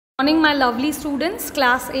Morning, my lovely students,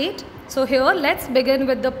 class 8. So here let's begin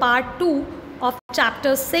with the part 2 of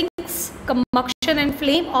chapter 6, combustion and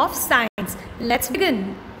flame of science. Let's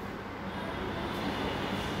begin.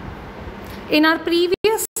 In our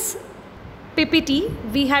previous PPT,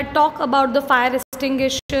 we had talked about the fire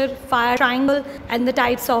extinguisher, fire triangle and the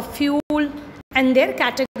types of fuel and their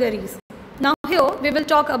categories. Now here we will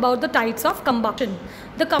talk about the types of combustion.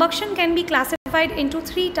 The combustion can be classified into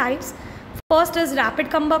 3 types. First is rapid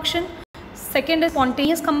combustion, second is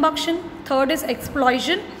spontaneous combustion, third is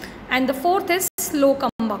explosion, and the fourth is slow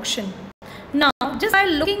combustion. Now, just by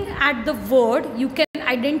looking at the word, you can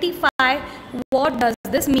identify what does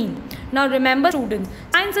this mean. Now remember students,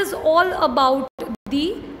 science is all about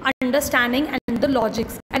the understanding and the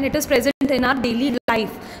logics, and it is present in our daily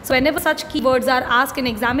life. So whenever such keywords are asked in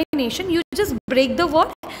examination, you just break the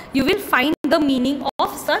word, you will find the meaning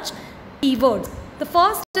of such keywords. The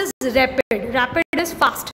first is rapid. Rapid is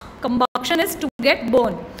fast. Combustion is to get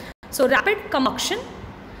burned. So rapid combustion.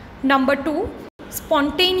 Number 2,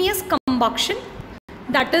 spontaneous combustion.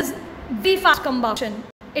 That is very fast combustion.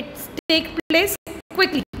 It takes place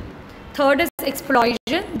quickly. Third is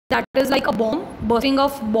explosion. That is like a bomb, bursting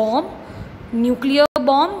of bomb, nuclear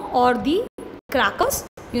bomb or the crackers.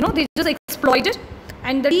 They just explode it.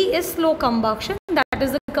 And the D is slow combustion. That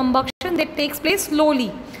is the combustion that takes place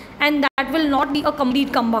slowly. And that will not be a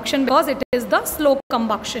complete combustion because it is the slow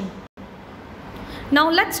combustion. Now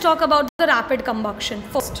let's talk about the rapid combustion.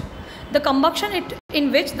 First, the combustion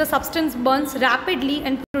in which the substance burns rapidly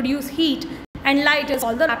and produce heat and light is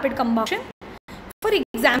called the rapid combustion. For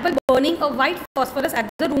example, burning a white phosphorus at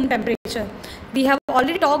the room temperature. We have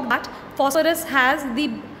already talked that phosphorus has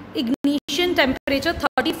the ignition temperature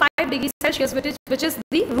 35 degrees Celsius, which is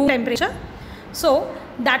the room temperature. So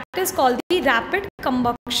that is called the rapid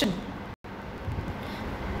combustion.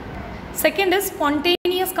 Second is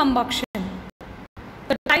spontaneous combustion.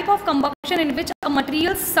 The type of combustion in which a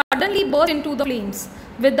material suddenly bursts into the flames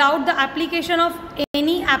without the application of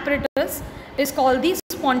any apparatus is called the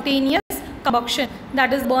spontaneous combustion.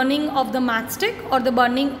 That is burning of the matchstick or the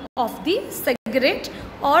burning of the cigarette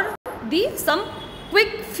or some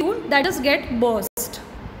quick fuel that just get burst.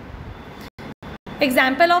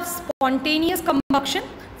 Example of spontaneous combustion: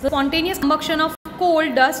 the spontaneous combustion of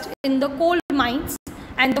coal dust in the coal mines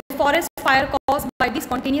and the forest fire caused by the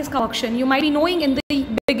spontaneous combustion. You might be knowing in the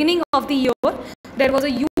beginning of the year there was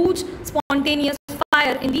a huge spontaneous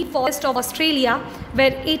fire in the forest of Australia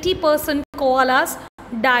where 80% koalas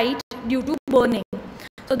died due to burning.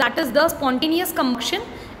 So that is the spontaneous combustion,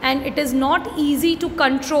 and it is not easy to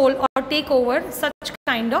control or take over such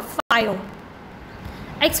kind of fire.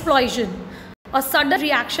 Explosion: a sudden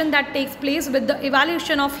reaction that takes place with the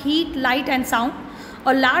evaluation of heat, light and sound.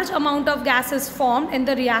 A large amount of gas is formed and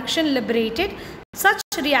the reaction liberated. Such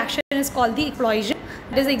reaction is called the explosion.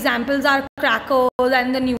 These examples are crackers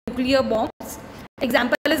and the nuclear bombs.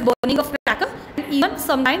 Example is burning of cracker and even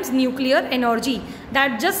sometimes nuclear energy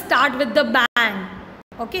that just start with the bang.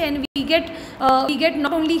 Okay, and we get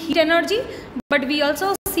not only heat energy, but we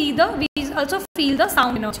also feel the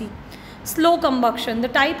sound energy. Slow combustion: the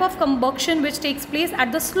type of combustion which takes place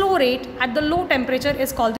at the slow rate at the low temperature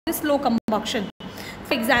is called the slow combustion.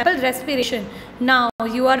 For example, respiration. Now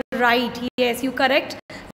you are right. Yes, you correct.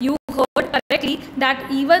 You heard correctly that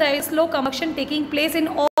even there is slow combustion taking place in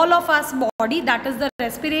all of us body. That is the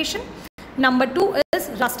respiration. Number 2 is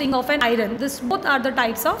rusting of an iron. This both are the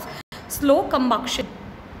types of slow combustion.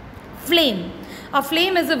 Flame. A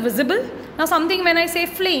flame is a visible. Now something, when I say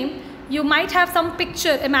flame, you might have some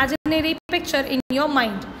picture, imaginary picture in your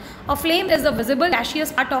mind. A flame is a visible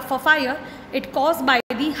gaseous part of a fire. It caused by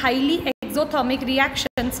the highly exothermic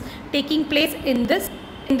reactions taking place in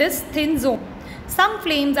this thin zone. Some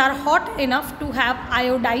flames are hot enough to have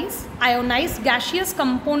ionized gaseous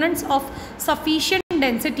components of sufficient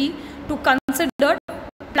density to consider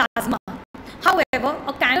plasma. However,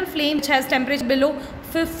 a candle flame which has temperature below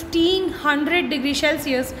 1500 degrees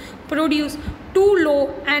Celsius produce too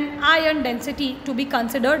low an ion density to be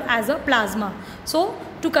considered as a plasma. So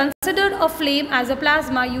to consider a flame as a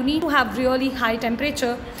plasma, you need to have really high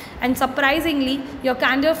temperature, and surprisingly your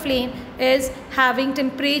candle flame is having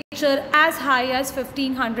temperature as high as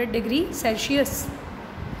 1500 degrees Celsius.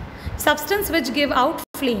 Substance which give out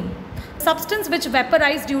flame. Substance which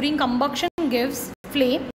vaporize during combustion gives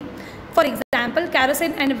flame. For example,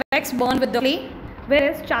 kerosene and wax burn with the flame,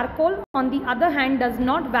 whereas charcoal on the other hand does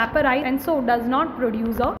not vaporize and so does not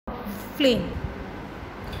produce a flame.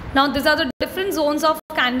 Now these are the different zones of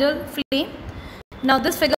candle flame. Now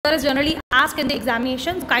this figure is generally asked in the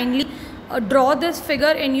examination. Kindly draw this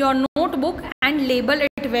figure in your notebook and label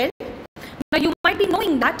it well. Now you might be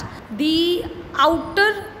knowing that the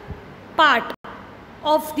outer part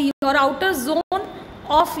of your outer zone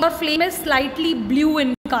of your flame is slightly blue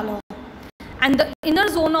in color, and the inner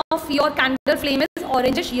zone of your candle flame is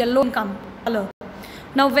orangish yellow in color.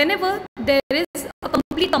 Now whenever there is a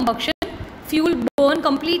complete combustion, fuel burn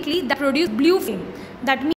completely, that produce blue flame.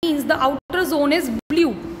 That means the outer zone is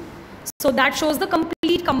blue. So that shows the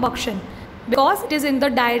complete combustion because it is in the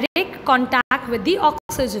direct contact with the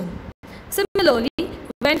oxygen. Similarly,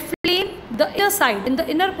 when flame, the inner side, in the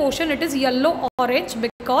inner portion, it is yellow orange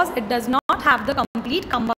because it does not have the complete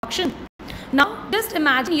combustion. Now just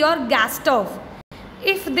imagine your gas stove.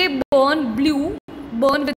 If they burn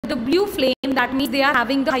with the blue flame, that means they are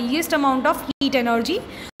having the highest amount of heat energy.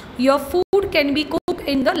 Your food can be cooked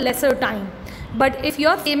in the lesser time. But if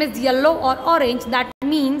your flame is yellow or orange, that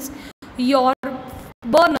means your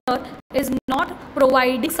burner is not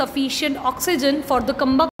providing sufficient oxygen for the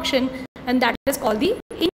combustion, and that is called the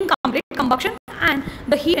incomplete combustion, and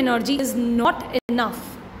the heat energy is not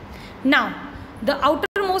enough. Now the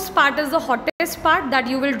outermost part is the hottest part, that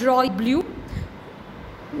you will draw blue.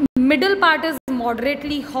 Middle part is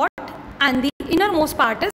moderately hot, and the innermost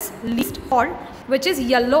part is least hot, which is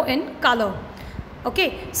yellow in color.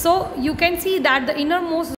 Okay, so you can see that the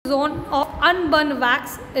innermost zone of unburned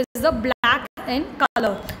wax is the black in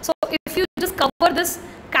color. So if you just cover this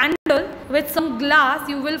candle with some glass,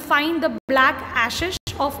 you will find the black ashes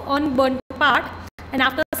of unburned part, and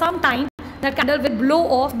after some time the candle will blow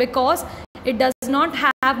off because it does not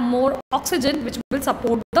have more oxygen which will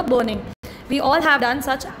support the burning. We all have done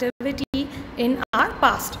such activity in our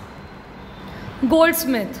past.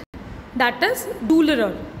 Goldsmith, that is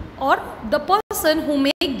jeweler, or the person who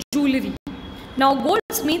makes jewelry. Now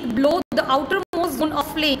goldsmith blow the outermost zone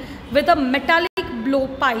of flame with a metallic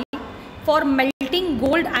blowpipe for melting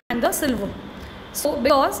gold and the silver. So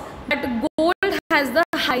because that gold has the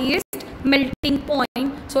highest melting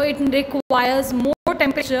point, so it requires more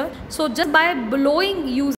temperature. So just by blowing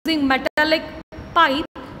using metallic pipe,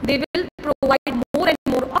 they will provide more and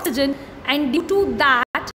more oxygen, and due to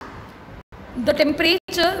that the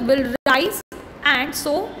temperature will rise, and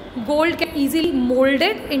so gold can easily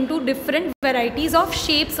molded into different varieties of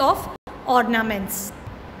shapes of ornaments.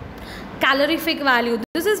 Calorific value,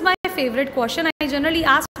 this is my favorite question. I generally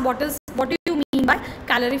ask what do you mean by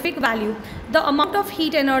calorific value? The amount of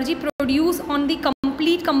heat energy produced on the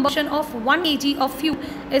complete combustion of 1 kg of fuel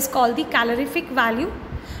is called the calorific value.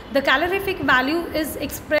 The calorific value is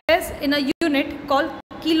expressed in a unit called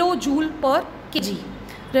kilojoule per kg.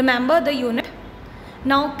 Remember the unit.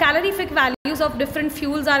 Now calorific values of different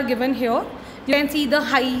fuels are given here. You can see the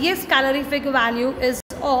highest calorific value is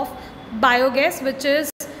of biogas, which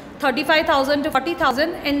is 35,000 to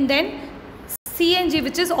 40,000, and then CNG,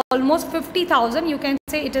 which is almost 50,000. You can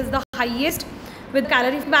say it is the highest with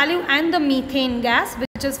calorific value, and the methane gas,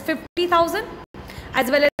 which is 50,000,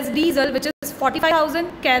 as well as diesel, which is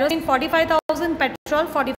 45,000, kerosene 45,000, petrol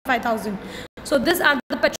 45,000. So these are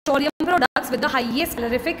the petroleum products with the highest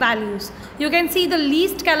calorific values. You can see the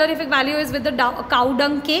least calorific value is with the cow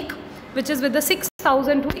dung cake, which is with the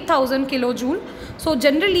 6,000 to 8,000 kilojoule. So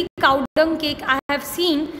generally cow dung cake, I have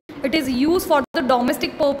seen it is used for the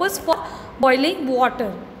domestic purpose for boiling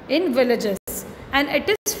water in villages, and it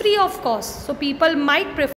is free of cost. So people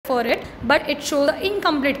might prefer it, but it shows the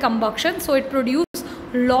incomplete combustion, so it produces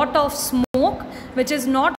lot of smoke, which is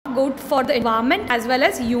not good for the environment as well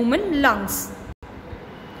as human lungs.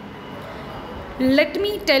 Let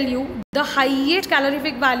me tell you, the highest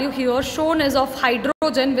calorific value here shown is of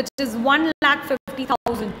hydrogen, which is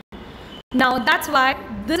 1,50,000. Now that's why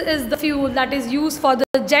this is the fuel that is used for the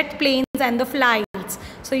jet planes and the flights.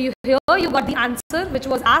 So here you got the answer which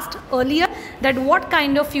was asked earlier, that what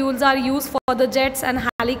kind of fuels are used for the jets and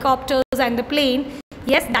helicopters and the plane.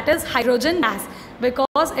 Yes, that is hydrogen gas,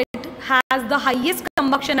 because it has the highest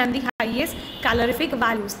combustion and the highest calorific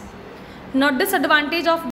values. Now disadvantage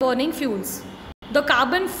of burning fuels. The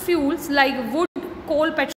carbon fuels like wood,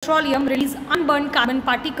 coal, petroleum release unburned carbon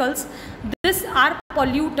particles. These are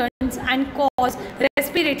pollutants and cause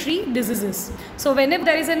respiratory diseases. So whenever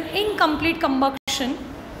there is an incomplete combustion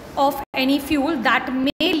of any fuel, that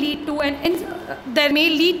may lead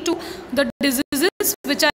to the diseases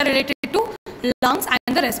which are related to lungs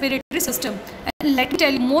and the respiratory system. And let me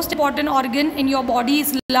tell you, most important organ in your body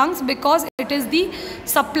is lungs, because it is the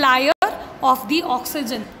supplier of the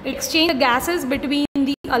oxygen. It exchanges gases between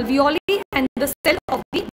the alveoli and the cell of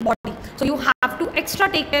the body. So you have to extra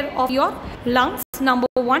take care of your lungs, number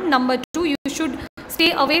one. Number two, you should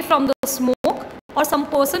stay away from the smoke or some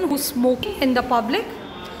person who's smoking in the public.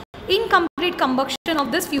 Incomplete combustion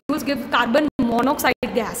of this fuels give carbon monoxide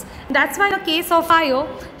gas. That's why in the case of fire,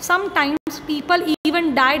 sometimes people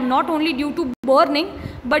even died not only due to burning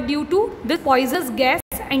but due to this poisonous gas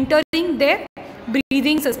entering their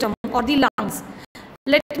breathing system or the lungs.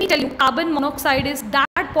 Let me tell you, carbon monoxide is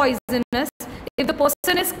that poisonous. If the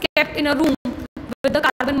person is kept in a room with the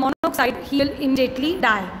carbon monoxide, he will immediately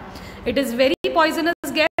die. It is very poisonous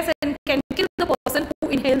gas and can kill the person who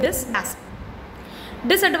inhales this gas.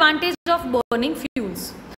 Disadvantage of burning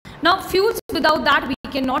fuels. Now, fuels, without that we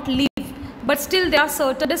cannot live, but still there are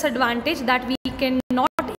certain disadvantages that we cannot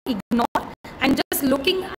ignore, and just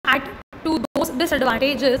looking at to those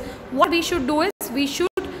disadvantages, what we should do is we should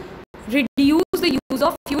reduce the use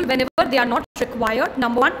of fuel whenever they are not required.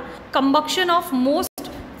 Number one, combustion of most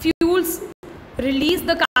fuels release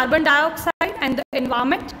the carbon dioxide and the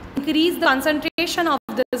environment, increase the concentration of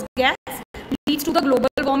this gas, leads to the global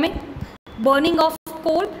warming. Burning of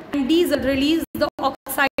coal and diesel release the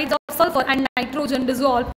oxides of sulfur and nitrogen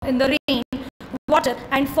dissolve in the rain, water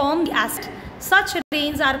and form the acid. Such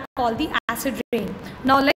rains are called the acid rain.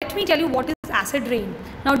 Now let me tell you what is acid rain.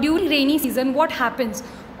 Now during rainy season, what happens?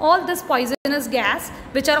 All this poisonous gas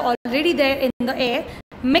which are already there in the air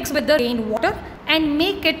mix with the rainwater and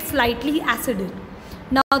make it slightly acidic.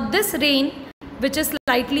 Now this rain, which is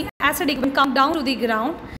slightly acidic, when come down to the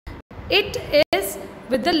ground, it is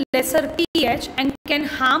with the lesser pH and can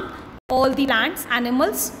harm all the plants,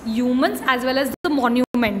 animals, humans as well as the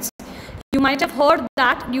monuments. You might have heard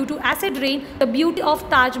that due to acid rain, the beauty of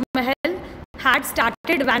Taj Mahal had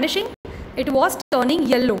started vanishing. It was turning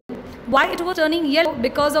yellow. Why it was turning yellow?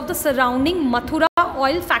 Because of the surrounding Mathura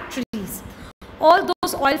oil factories. All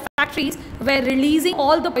those oil factories were releasing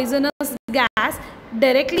all the poisonous gas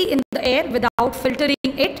directly in the air without filtering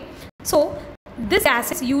it. So this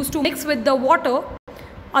gas is used to mix with the water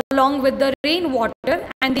along with the rainwater,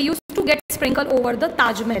 and they used to get sprinkled over the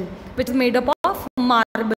Taj Mahal, which is made up of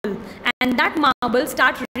marble, and that marble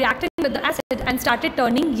started reacting with the acid and started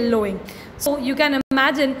turning yellowing. So you can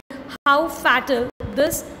imagine how fatal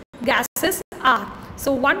these gases are.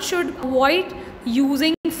 So one should avoid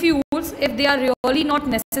using fuels if they are really not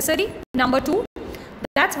necessary. Number two,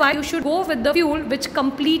 that's why you should go with the fuel which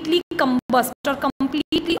completely combust or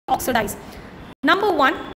completely oxidize. Number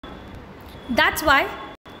one, that's why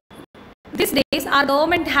these days our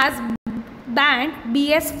government has banned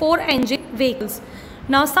BS4 engine vehicles.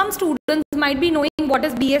 Now some students might be knowing what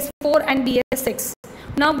is BS4 and BS6.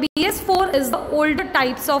 Now BS4 is the older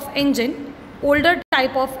type of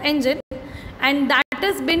engine, and that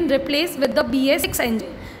has been replaced with the BS6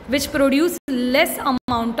 engine, which produce less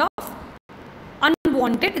amount of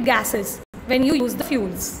unwanted gases when you use the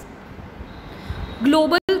fuels.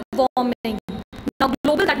 Global warming. Now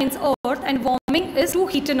global, that means earth, and warming is to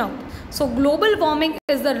heaten up. So global warming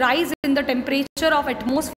is the rise in the temperature of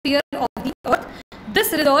atmosphere of the earth.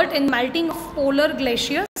 This results in melting of polar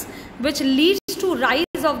glaciers, which leads to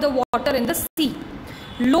rise of the water in the sea.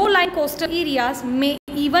 Low-lying coastal areas may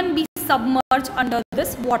even be submerged under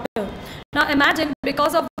this water. Now imagine,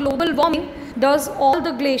 because of global warming, does all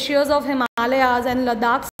the glaciers of Himalayas and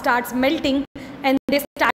Ladakh starts melting, and they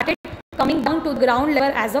started coming down to the ground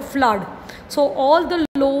level as a flood. So all the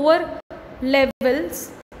lower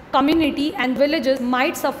levels community and villages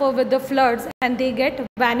might suffer with the floods, and they get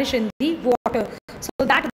vanish in the water. So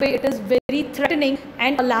that way it is very threatening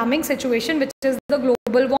and alarming situation, which is the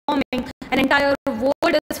global warming. An entire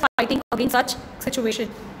world is fighting against such situation.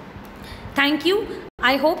 Thank you.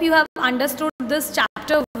 I hope you have understood this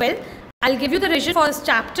chapter well. I'll give you the revision for this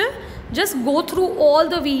chapter. Just go through all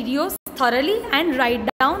the videos thoroughly and write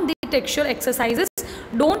down the textual exercises.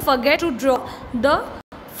 Don't forget to draw the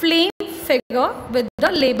flame figure with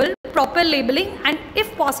the label, proper labeling, and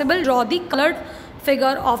if possible draw the colored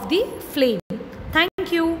figure of the flame.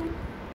 Thank you.